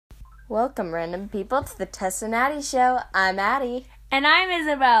Welcome, random people, to the Tessa and Addie Show. I'm Addie. And I'm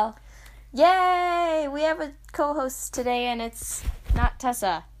Isabel. Yay! We have a co-host today, and it's not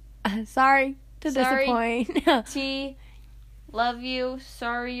Tessa. Sorry to disappoint. T, love you.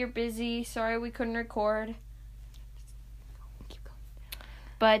 Sorry you're busy. Sorry we couldn't record.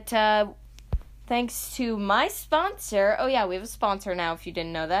 But thanks to my sponsor. Oh, yeah, we have a sponsor now, if you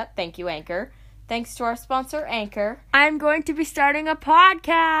didn't know that. Thank you, Anchor. Thanks to our sponsor, Anchor. I'm going to be starting a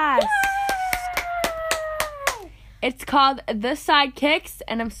podcast. Yay! It's called The Sidekicks,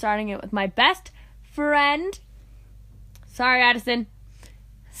 and I'm starting it with my best friend. Sorry, Addison.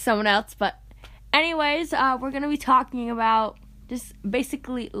 Someone else, but anyways, we're going to be talking about just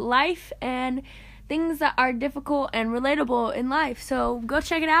basically life and things that are difficult and relatable in life. So go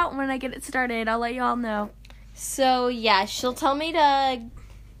check it out. When I get it started, I'll let you all know. So, yeah, she'll tell me to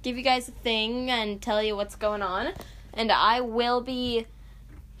give you guys a thing and tell you what's going on. And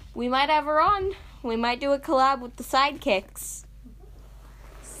we might have her on. We might do a collab with the Sidekicks.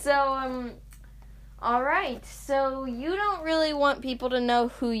 So, alright. So, you don't really want people to know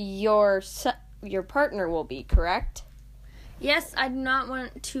who your partner will be, correct? Yes, I do not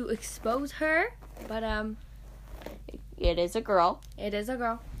want to expose her, but, It is a girl. it is a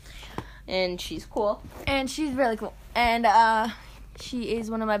girl. And she's cool. And she's really cool. And, she is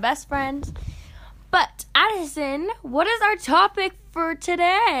one of my best friends. But, Addison, what is our topic for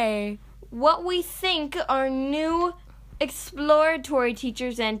today? What we think our new exploratory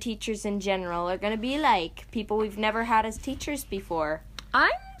teachers and teachers in general are going to be like. People we've never had as teachers before.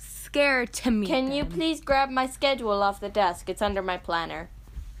 I'm scared to meet Can you them. please grab my schedule off the desk? It's under my planner.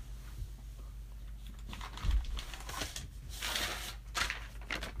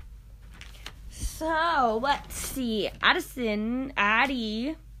 So, let's see.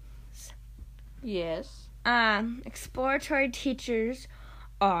 Addie, Yes. exploratory teachers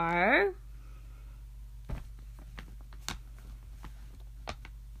are...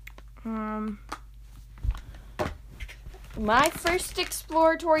 My first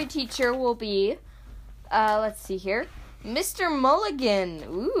exploratory teacher will be, let's see here, Mr. Mulligan.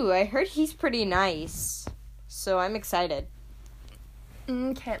 Ooh, I heard he's pretty nice. So I'm excited.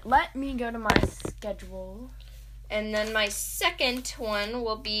 Okay, let me go to my schedule. And then my second one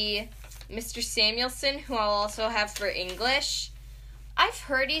will be Mr. Samuelson, who I'll also have for English. I've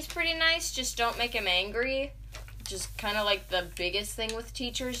heard he's pretty nice, just don't make him angry. Just kind of like the biggest thing with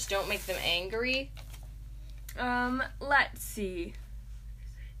teachers, don't make them angry. Let's see.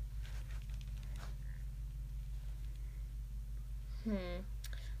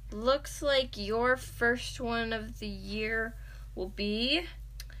 Looks like your first one of the year will be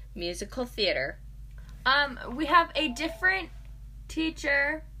musical theater. We have a different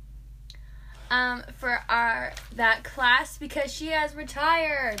teacher, for that class because she has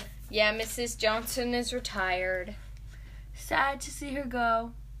retired. Yeah, Mrs. Johnson is retired. Sad to see her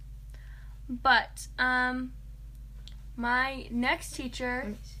go. But, my next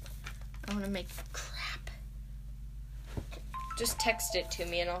teacher... I want to make crap. Just text it to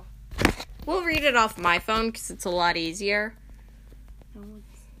me and we'll read it off my phone because it's a lot easier. No,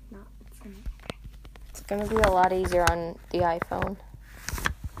 it's not. It's going to be a lot easier on the iPhone.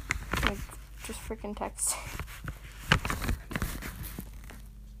 Like, just freaking text.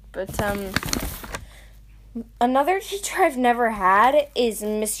 But, another teacher I've never had is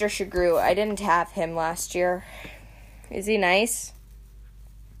Mr. Shagru. I didn't have him last year. Is he nice?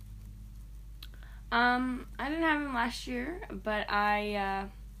 I didn't have him last year, but I've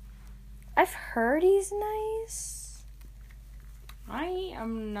heard he's nice. I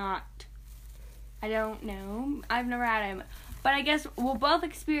am not. I don't know. I've never had him. But I guess we'll both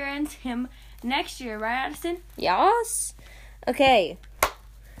experience him next year, right, Addison? Yes. Okay.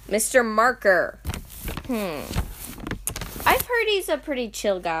 Mr. Marker. I've heard he's a pretty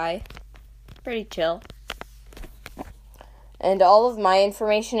chill guy. Pretty chill. And all of my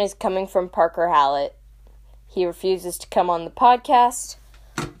information is coming from Parker Hallett. He refuses to come on the podcast,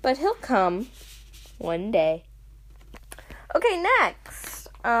 but he'll come one day. Okay, next.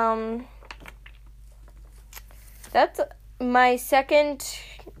 That's my second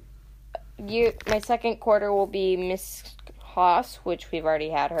year. My second quarter will be Miss Haas, which we've already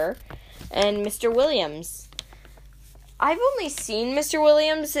had her, and Mr. Williams. I've only seen Mr.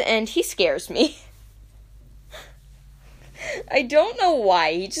 Williams, and he scares me. I don't know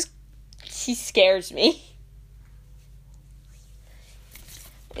why. He scares me.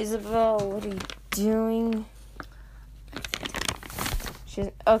 Isabel, what are you doing?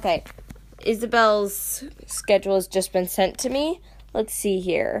 Okay. Isabel's schedule has just been sent to me. Let's see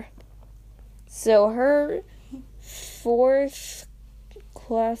here. So her fourth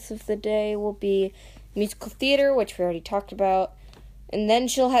class of the day will be musical theater, which we already talked about. And then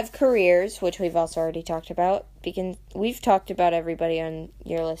she'll have careers, which we've also already talked about. Because we've talked about everybody on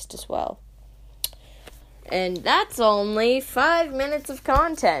your list as well. And that's only 5 minutes of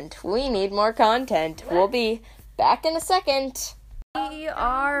content. We need more content. We'll be back in a second. We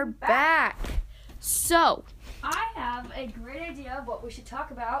are back. So, I have a great idea of what we should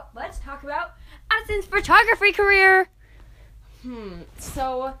talk about. Let's talk about Addison's photography career.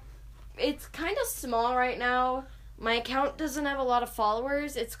 So it's kind of small right now. My account doesn't have a lot of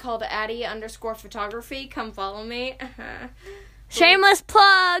followers. It's called Addie_photography. Come follow me. Shameless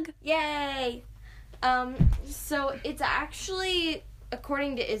plug. Yay! So it's actually,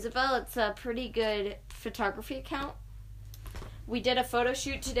 according to Isabel, it's a pretty good photography account. We did a photo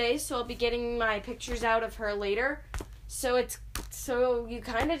shoot today, so I'll be getting my pictures out of her later. So you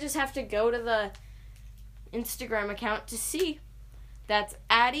kind of just have to go to the Instagram account to see. That's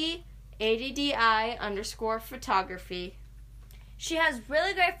Addie, ADDI_photography. She has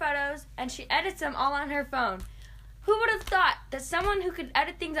really great photos, and she edits them all on her phone. Who would have thought that someone who could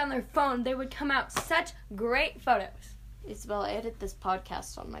edit things on their phone, they would come out such great photos? Isabel, I edit this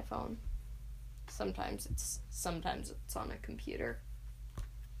podcast on my phone. Sometimes it's on a computer.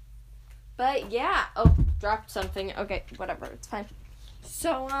 But yeah, dropped something. Okay, whatever, it's fine.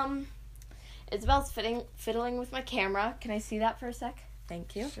 So Isabel's fiddling with my camera. Can I see that for a sec?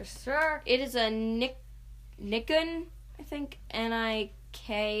 Thank you. Sure. It is a Nikon, I think, Nikon,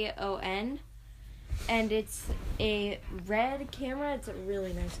 and it's a red camera. It's a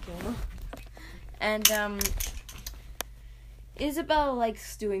really nice camera. And Isabel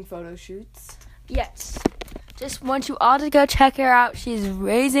likes doing photo shoots. Yes. Just want you all to go check her out. She's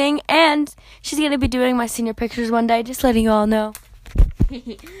raising, and she's going to be doing my senior pictures one day, just letting you all know.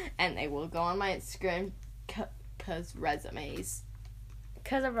 And they will go on my Instagram because resumes.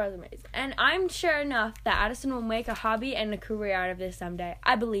 Because of resumes. And I'm sure enough that Addison will make a hobby and a career out of this someday.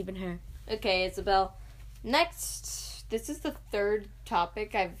 I believe in her. Okay, Isabel. Next, this is the third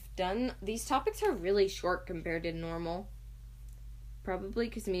topic I've done. These topics are really short compared to normal. Probably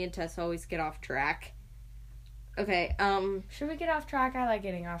because me and Tess always get off track. Okay, Should we get off track? I like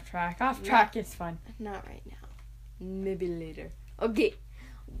getting off track. Off track is fun. Not right now. Maybe later. Okay.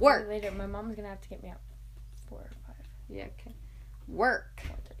 Work. Later. My mom's going to have to get me up 4 or 5. Yeah, okay. Work.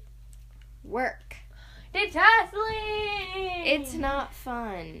 Work. Detasseling! It's not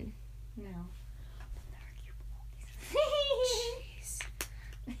fun. No. Jeez.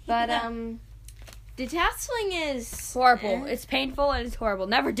 But, detasseling is horrible. It's painful and it's horrible.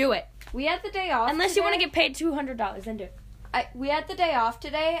 Never do it. We had the day off Unless today. you want to get paid $200, then do it. We had the day off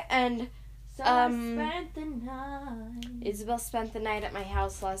today, and So I spent the night. Isabel spent the night at my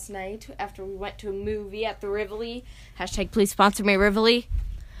house last night after we went to a movie at the Rivoli. # please sponsor me, Rivoli.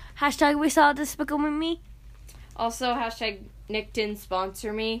 # we saw Despicable Me. Also, # Nick didn't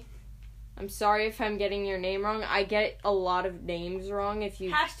sponsor me. I'm sorry if I'm getting your name wrong. I get a lot of names wrong if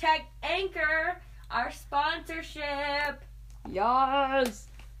you... # Anchor, our sponsorship. Yes!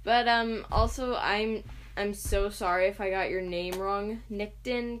 But, also, I'm so sorry if I got your name wrong,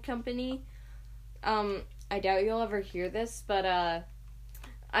 Nickton Company. I doubt you'll ever hear this, but,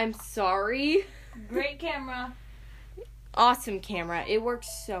 I'm sorry. Great camera. Awesome camera. It works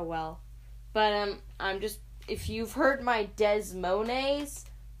so well. But, if you've heard my Desmones,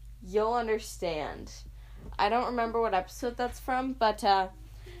 you'll understand. I don't remember what episode that's from, but,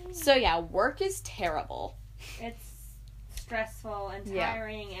 so yeah, work is terrible. It's stressful and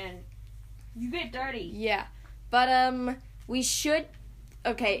tiring, and you get dirty. Yeah. But, we should...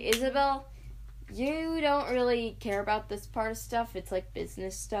 Okay, Isabel, you don't really care about this part of stuff. It's like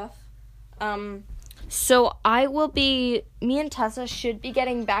business stuff. So me and Tessa should be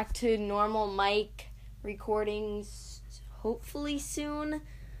getting back to normal mic recordings hopefully soon.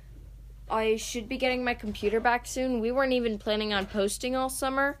 I should be getting my computer back soon. We weren't even planning on posting all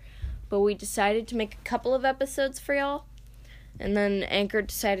summer, but we decided to make a couple of episodes for y'all. And then Anchor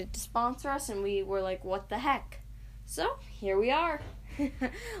decided to sponsor us, and we were like, what the heck? So, here we are.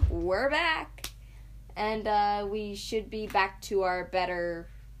 We're back. And we should be back to our better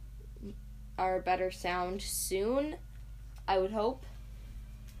sound soon, I would hope.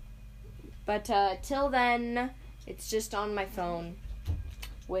 But till then, it's just on my phone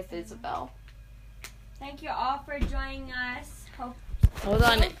with Isabel. Thank you all for joining us. Hold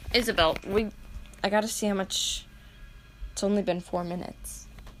on, Isabel. I gotta see how much. It's only been 4 minutes.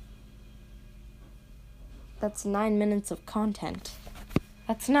 That's 9 minutes of content.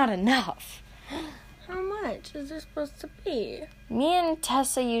 That's not enough. How much is there supposed to be? Me and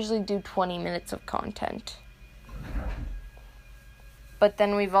Tessa usually do 20 minutes of content. but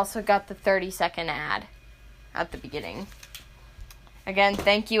then we've also got the 30-second ad at the beginning. Again,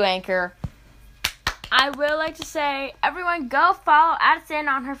 thank you, Anchor. I will like to say, everyone go follow Addison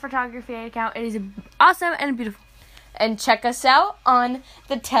on her photography account. It is awesome and beautiful. And check us out on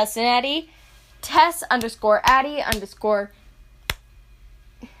the Tess and Addie, Tess_Addie_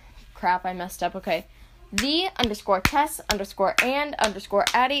 crap, I messed up, okay.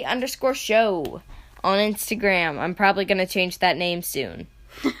 The_Tess_and_Addie_show on Instagram. I'm probably going to change that name soon.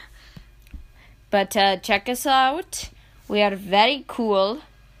 But check us out. We are very cool.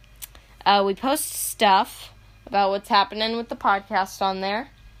 We post stuff about what's happening with the podcast on there.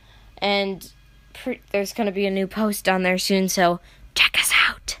 And there's going to be a new post on there soon, so check us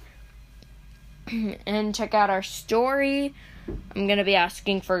out. And check out our story. I'm going to be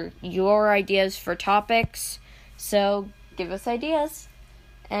asking for your ideas for topics, so give us ideas.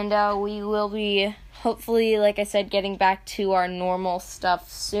 And we will be, hopefully, like I said, getting back to our normal stuff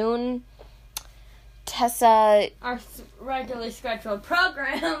soon. Tessa... Our regularly scheduled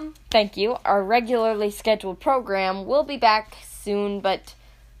program. Thank you. Our regularly scheduled program will be back soon, but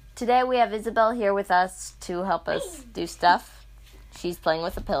today we have Isabel here with us to help us do stuff. She's playing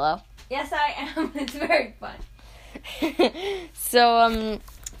with a pillow. Yes, I am. It's very fun. So,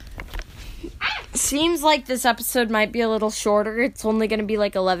 seems like this episode might be a little shorter. It's only going to be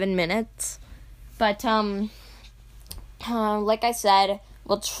like 11 minutes. But, like I said,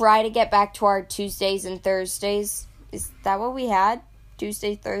 we'll try to get back to our Tuesdays and Thursdays. Is that what we had?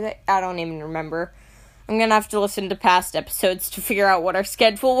 Tuesday, Thursday? I don't even remember. I'm going to have to listen to past episodes to figure out what our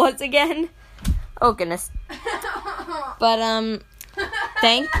schedule was again. Oh, goodness. But,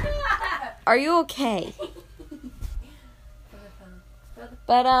 are you okay?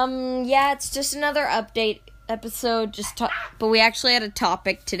 But, yeah, it's just another update episode. But we actually had a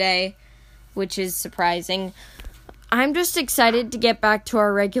topic today, which is surprising. I'm just excited to get back to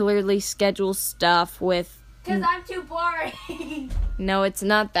our regularly scheduled stuff with... Because I'm too boring. No, it's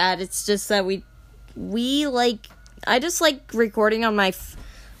not that. It's just that we like... I just like recording on my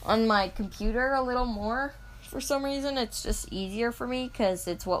computer a little more. For some reason, it's just easier for me because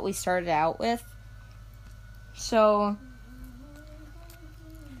it's what we started out with. So...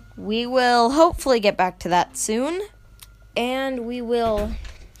 we will hopefully get back to that soon, and we will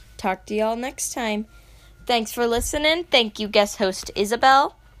talk to y'all next time. Thanks for listening. Thank you, guest host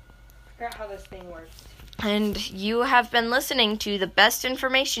Isabel. I forgot how this thing works. And you have been listening to the best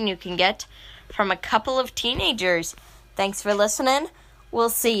information you can get from a couple of teenagers. Thanks for listening. We'll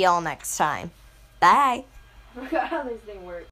see y'all next time. Bye. I forgot how this thing works.